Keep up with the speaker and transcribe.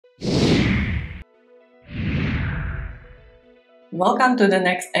Welcome to the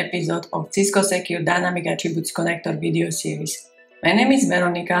next episode of Cisco Secure Dynamic Attributes Connector video series. My name is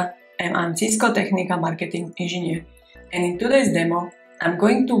Veronika and I'm Cisco Technical Marketing Engineer, and in today's demo I'm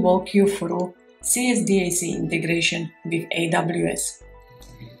going to walk you through CSDAC integration with AWS.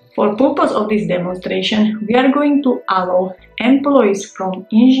 For purpose of this demonstration, we are going to allow employees from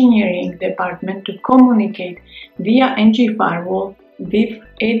engineering department to communicate via NG Firewall with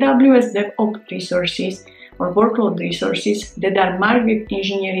AWS DevOps resources or workload resources that are marked with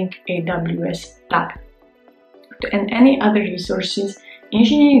Engineering AWS tag. And any other resources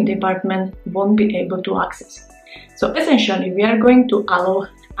engineering department won't be able to access. So essentially, we are going to allow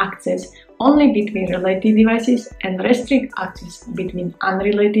access only between related devices and restrict access between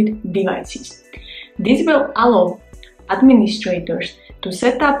unrelated devices. This will allow administrators to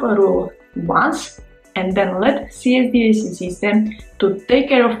set up a rule once and then let CSDAC system to take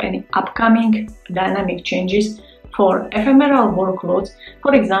care of any upcoming dynamic changes for ephemeral workloads,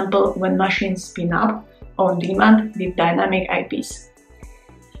 for example, when machines spin up on demand with dynamic IPs.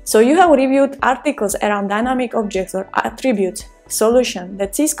 So you have reviewed articles around dynamic objects or attributes solution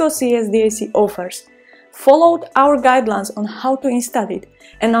that Cisco CSDAC offers, followed our guidelines on how to install it,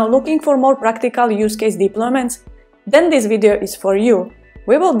 and now looking for more practical use case deployments? Then this video is for you.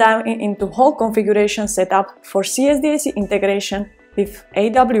 We will dive into whole configuration setup for CSDAC integration with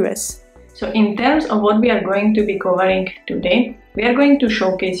AWS. So in terms of what we are going to be covering today, we are going to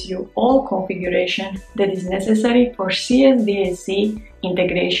showcase you all configuration that is necessary for CSDAC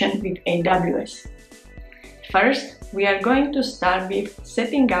integration with AWS. First, we are going to start with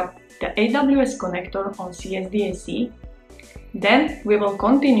setting up the AWS connector on CSDAC. Then we will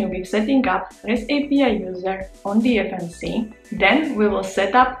continue with setting up RestAPI User on the FMC. Then we will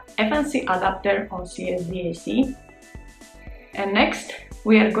set up FMC Adapter on CSDAC. And next,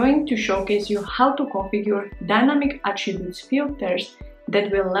 we are going to showcase you how to configure dynamic attributes filters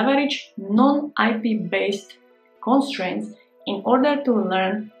that will leverage non-IP based constraints in order to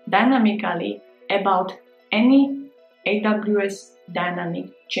learn dynamically about any AWS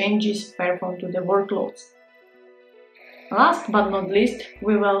dynamic changes performed to the workloads. Last but not least,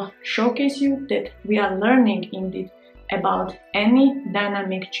 we will showcase you that we are learning indeed about any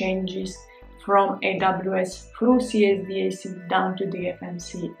dynamic changes from AWS through CSDAC down to the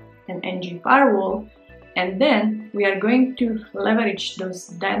FMC and NG Firewall, and then we are going to leverage those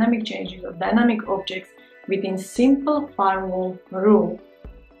dynamic changes or dynamic objects within simple firewall rule.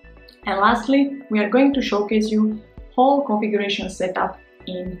 And lastly, we are going to showcase you whole configuration setup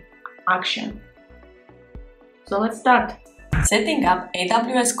in action. So let's start. Setting up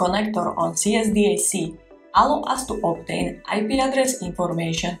AWS connector on CSDAC allows us to obtain IP address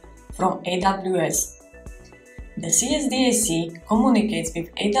information from AWS. The CSDAC communicates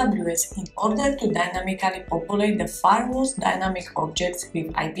with AWS in order to dynamically populate the firewall's dynamic objects with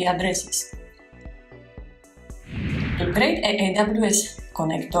IP addresses. To create an AWS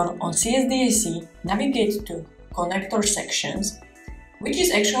connector on CSDAC, navigate to Connector Sections, which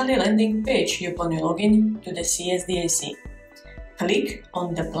is actually a landing page upon you log in to the CSDAC. Click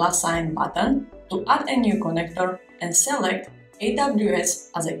on the plus sign button to add a new connector and select AWS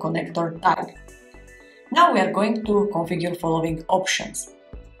as a connector type. Now we are going to configure following options.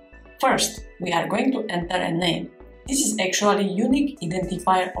 First, we are going to enter a name. This is actually a unique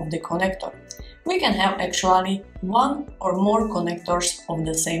identifier of the connector. We can have actually one or more connectors of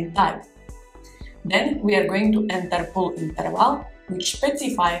the same type. Then we are going to enter pull interval, which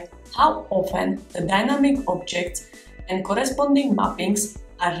specifies how often the dynamic objects and corresponding mappings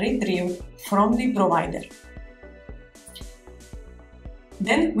are retrieved from the provider.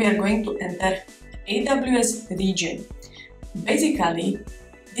 Then we are going to enter AWS region. Basically,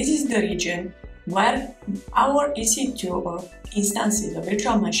 this is the region where our EC2 or instances of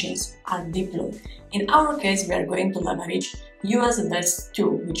virtual machines are deployed. In our case, we are going to leverage US West 2,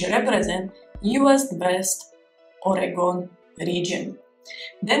 which represents US West Oregon region.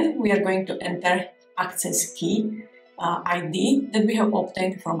 Then we are going to enter access key ID that we have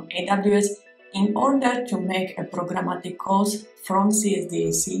obtained from AWS in order to make a programmatic calls from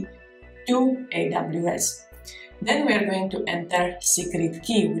CSDAC to AWS. Then we are going to enter secret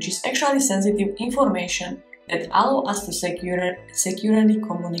key, which is actually sensitive information that allow us to securely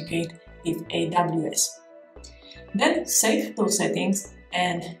communicate with AWS. Then save those settings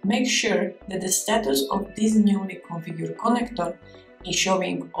and make sure that the status of this newly configured connector is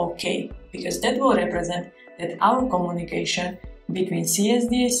showing OK, because that will represent that our communication between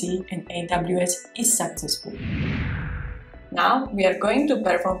CSDAC and AWS is successful. Now we are going to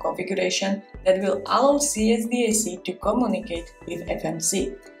perform configuration that will allow CSDAC to communicate with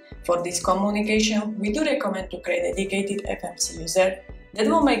FMC. For this communication, we do recommend to create a dedicated FMC user that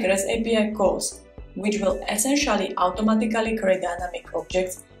will make REST API calls, which will essentially automatically create dynamic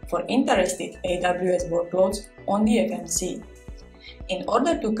objects for interested AWS workloads on the FMC. In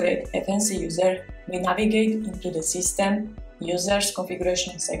order to create FMC user, we navigate into the System Users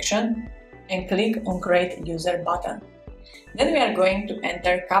Configuration section and click on Create User button. Then we are going to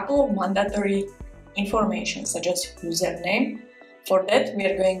enter a couple of mandatory information such as username. For that, we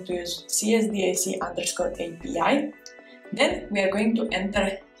are going to use CSDAC_API. Then we are going to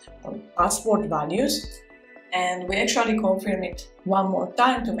enter password values, and we actually confirm it one more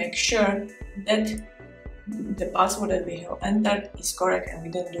time to make sure that the password that we have entered is correct and we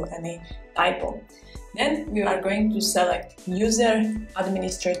didn't do any typo. Then we are going to select User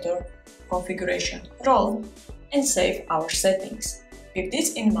Administrator Configuration role and save our settings. With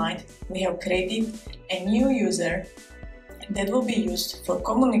this in mind, we have created a new user that will be used for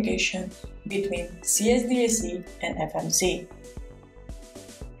communication between CSDAC and FMC.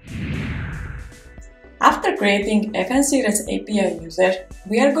 After creating FMC RestAPI user,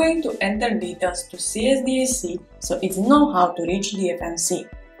 we are going to enter details to CSDAC so it knows how to reach the FMC.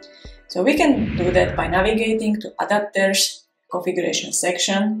 So we can do that by navigating to Adapters Configuration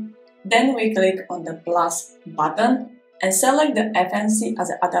section. Then we click on the plus button and select the FMC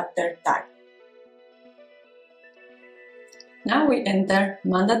as an adapter type. Now we enter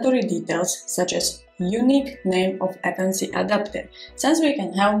mandatory details such as unique name of FMC adapter, since we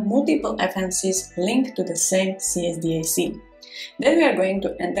can have multiple FMCs linked to the same CSDAC. Then we are going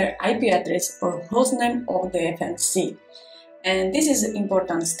to enter IP address or hostname of the FMC. And this is an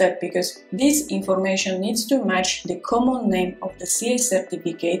important step because this information needs to match the common name of the CS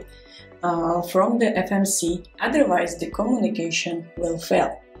certificate from the FMC, otherwise the communication will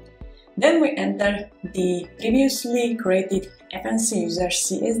fail. Then we enter the previously created FMC user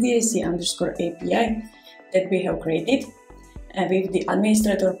CSDAC_API that we have created with the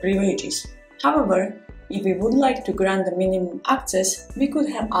administrator privileges. However, if we would like to grant the minimum access, we could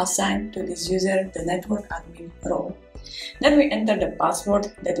have assigned to this user the network admin role. Then we enter the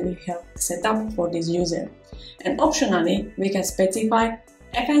password that we have set up for this user. And optionally, we can specify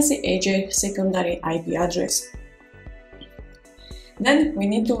FMC AJ secondary IP address. Then we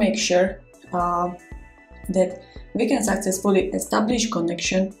need to make sure that we can successfully establish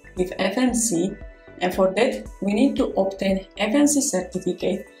connection with FMC, and for that we need to obtain FMC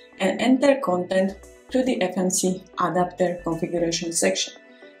certificate and enter content to the FMC adapter configuration section.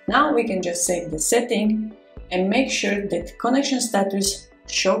 Now we can just save the setting and make sure that connection status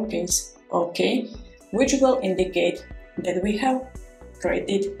showcase OK, which will indicate that we have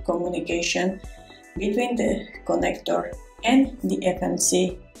created communication between the connector and the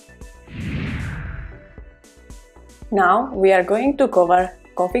FMC. Now we are going to cover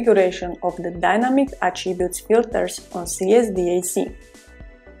configuration of the dynamic attributes filters on CSDAC.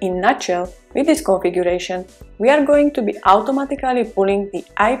 In a nutshell, with this configuration, we are going to be automatically pulling the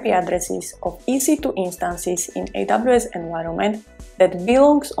IP addresses of EC2 instances in AWS environment that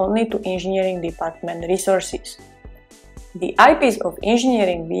belongs only to engineering department resources. The IPs of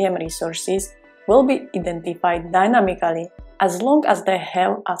engineering VM resources will be identified dynamically as long as they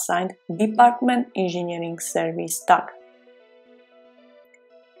have assigned Department Engineering Service tag.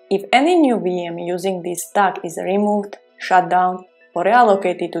 If any new VM using this tag is removed, shut down, or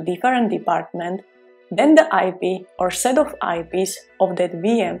reallocated to different department, then the IP or set of IPs of that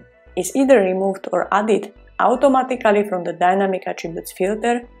VM is either removed or added automatically from the dynamic attributes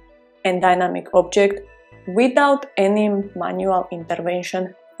filter and dynamic object without any manual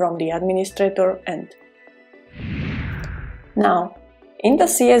intervention from the administrator end. Now, in the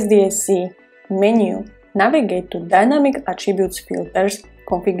CSDAC menu, navigate to Dynamic Attributes Filters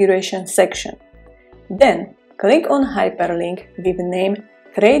Configuration section. Then, click on hyperlink with name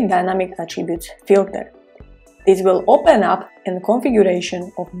Create Dynamic Attributes Filter. This will open up a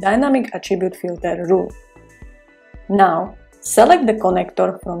configuration of Dynamic Attribute Filter rule. Now, select the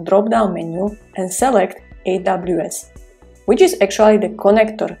connector from drop-down menu and select AWS, which is actually the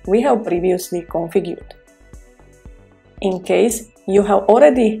connector we have previously configured. In case you have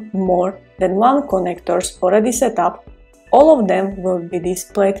already more than one connectors already set up, all of them will be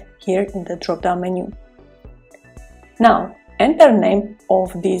displayed here in the drop-down menu. Now, enter name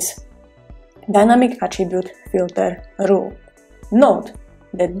of this dynamic attribute filter rule. Note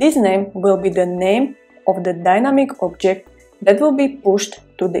that this name will be the name of the dynamic object that will be pushed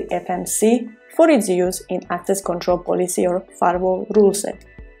to the FMC for its use in access control policy or firewall rule set.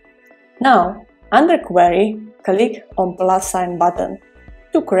 Now, under Query, click on plus sign button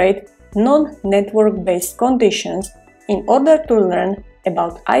to create non-network based conditions in order to learn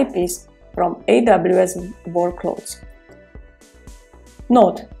about IPs from AWS workloads.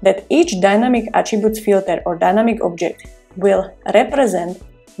 Note that each dynamic attributes filter or dynamic object will represent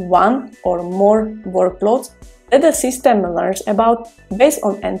one or more workloads that the system learns about based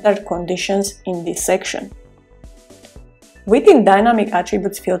on entered conditions in this section. Within dynamic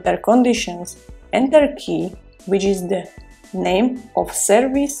attributes filter conditions, enter key, which is the name of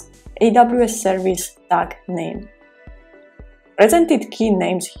service, AWS service tag name. Presented key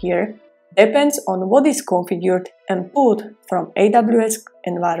names here depends on what is configured and pulled from AWS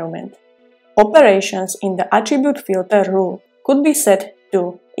environment. Operations in the attribute filter rule could be set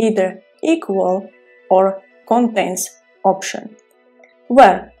to either equal or contains option,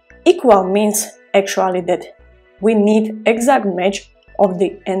 where equal means actually that we need exact match of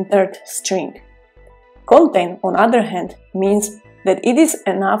the entered string. Contain, on other hand, means that it is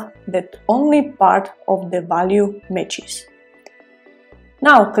enough that only part of the value matches.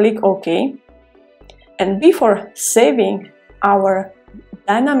 Now click OK, and before saving our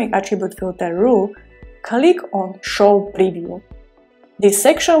dynamic attribute filter rule, click on Show Preview. This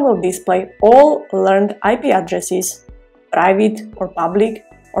section will display all learned IP addresses, private or public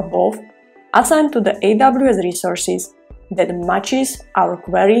or both, assigned to the AWS resources that matches our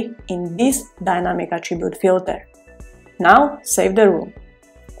query in this dynamic attribute filter. Now save the rule.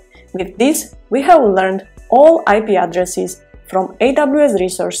 With this, we have learned all IP addresses from AWS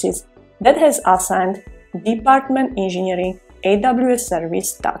resources that has assigned Department Engineering AWS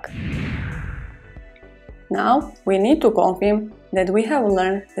Service tag. Now we need to confirm that we have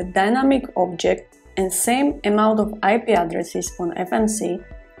learned the dynamic object and same amount of IP addresses on FMC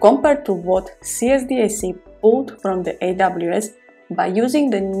compared to what CSDAC pulled from the AWS by using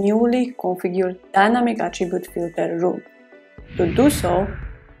the newly configured dynamic attribute filter rule. To do so,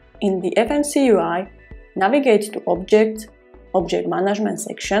 in the FMC UI, navigate to Objects, Object Management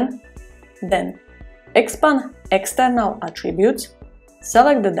section, then expand External Attributes,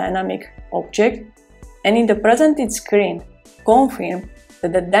 select the dynamic object, and in the presented screen, confirm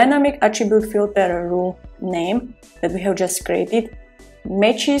that the dynamic attribute filter rule name that we have just created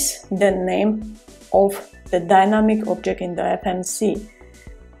matches the name of the dynamic object in the FMC,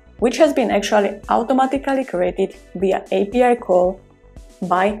 which has been actually automatically created via API call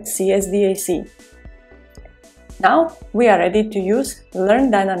by CSDAC. Now we are ready to use Learn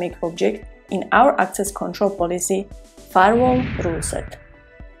Dynamic Object in our access control policy firewall rule set.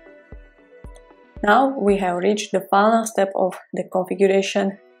 Now we have reached the final step of the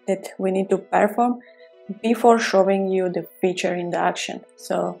configuration that we need to perform before showing you the feature in the action.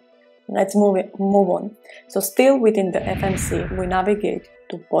 So let's move on. So still within the FMC, we navigate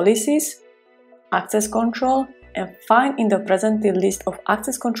to Policies, Access Control, and find in the presented list of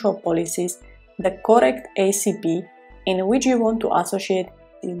access control policies the correct ACP in which you want to associate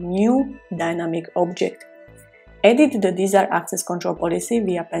the new dynamic object. Edit the desired access control policy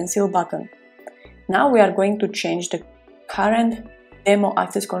via pencil button. Now we are going to change the current demo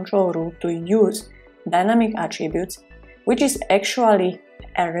access control rule to use dynamic attributes, which is actually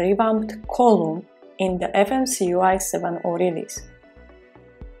a revamped column in the FMC UI 7.0 release.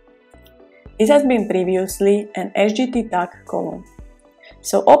 This has been previously an SGT tag column.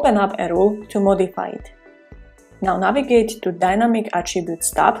 So open up a rule to modify it. Now navigate to Dynamic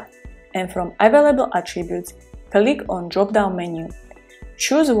Attributes tab, and from Available Attributes, click on drop-down menu.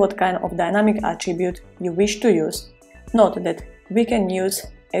 Choose what kind of dynamic attribute you wish to use. Note that we can use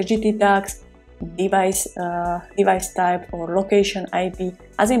SGT tags, device type or location IP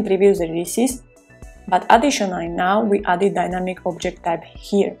as in previous releases, but additionally now we added dynamic object type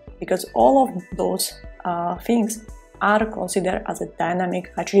here because all of those things are considered as a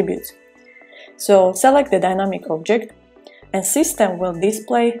dynamic attributes. So select the dynamic object and system will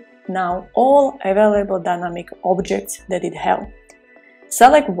display now all available dynamic objects that it has.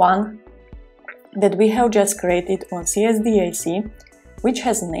 Select one that we have just created on CSDAC, which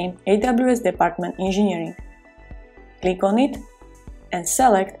has name AWS Department Engineering. Click on it and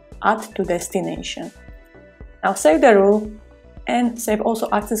select Add to Destination. Now save the rule and save also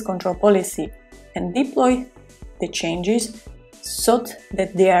access control policy and deploy the changes so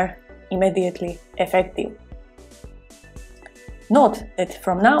that they are immediately effective. Note that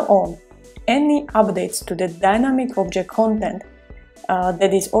from now on, any updates to the dynamic object content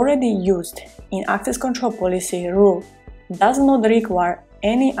that is already used in access control policy rule does not require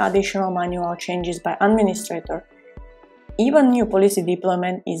any additional manual changes by administrator. Even new policy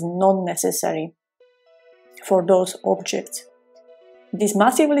deployment is not necessary for those objects. This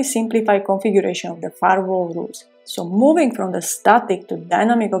massively simplifies configuration of the firewall rules. So moving from the static to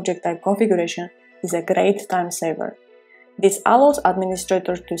dynamic object type configuration is a great time saver. This allows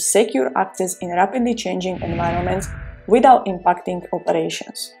administrators to secure access in rapidly changing environments without impacting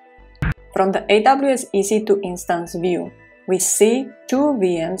operations. From the AWS EC2 instance view, we see two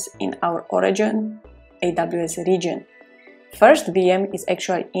VMs in our origin AWS region. First VM is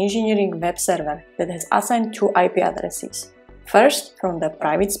actually engineering web server that has assigned two IP addresses. First from the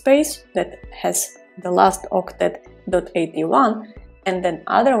private space that has the last octet .81, and then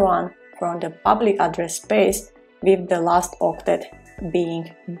other one from the public address space with the last octet being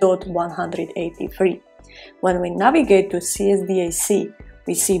 .183. When we navigate to CSDAC,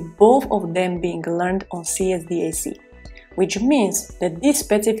 we see both of them being learned on CSDAC, which means that this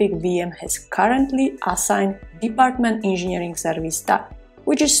specific VM has currently assigned Department Engineering Service tag,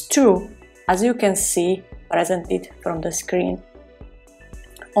 which is true, as you can see presented from the screen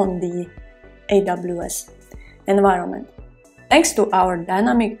on the AWS environment. Thanks to our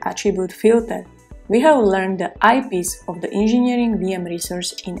dynamic attribute filter, we have learned the IPs of the engineering VM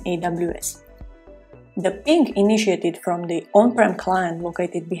resource in AWS. The ping initiated from the on-prem client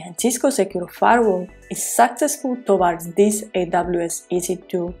located behind Cisco Secure Firewall is successful towards this AWS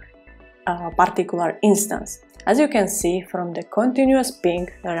EC2 particular instance, as you can see from the continuous ping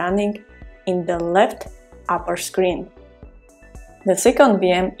running in the left upper screen. The second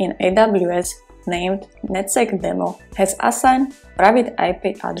VM in AWS, named NetSec demo, has assigned private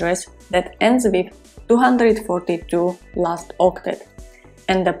IP address that ends with 242 last octet,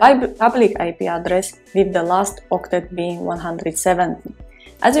 and the public IP address with the last octet being 170,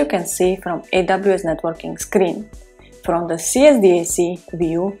 as you can see from AWS networking screen. From the CSDAC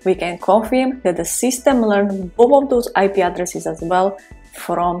view, we can confirm that the system learned both of those IP addresses as well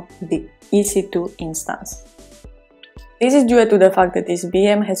from the EC2 instance. This is due to the fact that this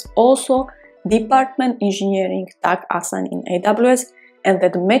VM has also Department Engineering tag assigned in AWS, and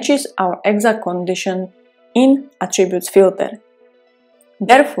that matches our exact condition in attributes filter.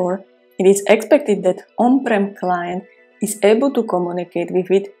 Therefore, it is expected that on-prem client is able to communicate with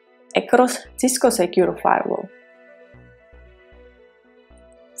it across Cisco Secure Firewall.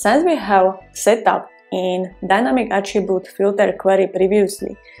 Since we have set up in dynamic attribute filter query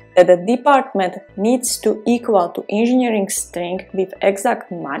previously that the department needs to equal to engineering string with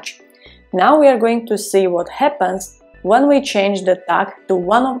exact match, now we are going to see what happens when we change the tag to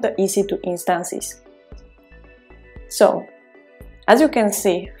one of the EC2 instances. So, as you can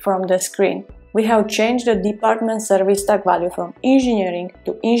see from the screen, we have changed the department service tag value from engineering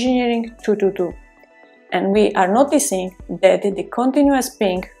to engineering 222. And we are noticing that the continuous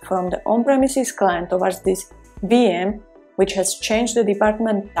ping from the on-premises client towards this VM, which has changed the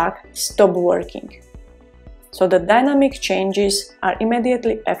department tag, stopped working. So the dynamic changes are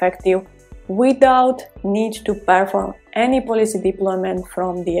immediately effective without need to perform any policy deployment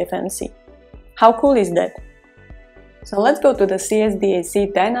from the FMC. How cool is that? So let's go to the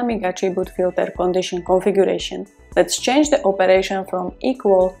CSDAC Dynamic Attribute Filter condition configuration. Let's change the operation from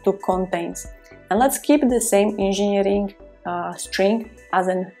equal to contains. And let's keep the same engineering string as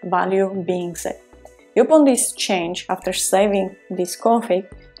a value being set. Upon this change, after saving this config,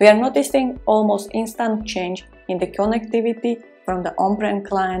 we are noticing almost instant change in the connectivity from the on-prem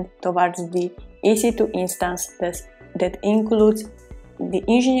client towards the EC2 instance that includes the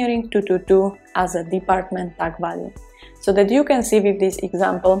engineering 222 as a department tag value. So that you can see with this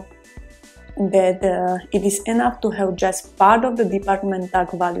example that it is enough to have just part of the department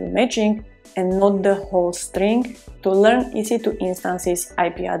tag value matching and not the whole string to learn EC2 instances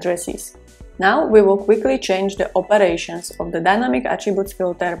IP addresses. Now we will quickly change the operations of the dynamic attributes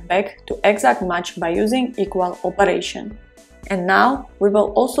filter back to exact match by using equal operation. And now we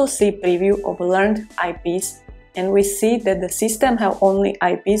will also see preview of learned IPs, and we see that the system have only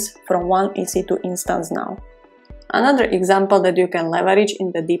IPs from one EC2 instance now. Another example that you can leverage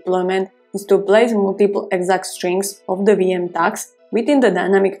in the deployment is to place multiple exact strings of the VM tags within the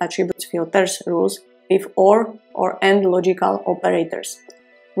dynamic attributes filters rules with or and logical operators.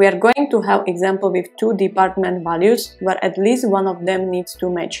 We are going to have example with two department values where at least one of them needs to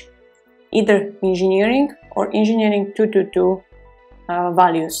match, either engineering or engineering 222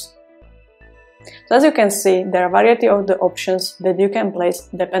 values. So as you can see, there are a variety of the options that you can place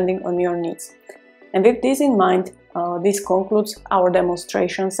depending on your needs. And with this in mind, this concludes our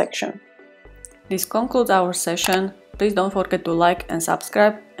demonstration section. This concludes our session. Please don't forget to like and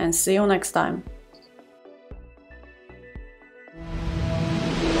subscribe, and see you next time.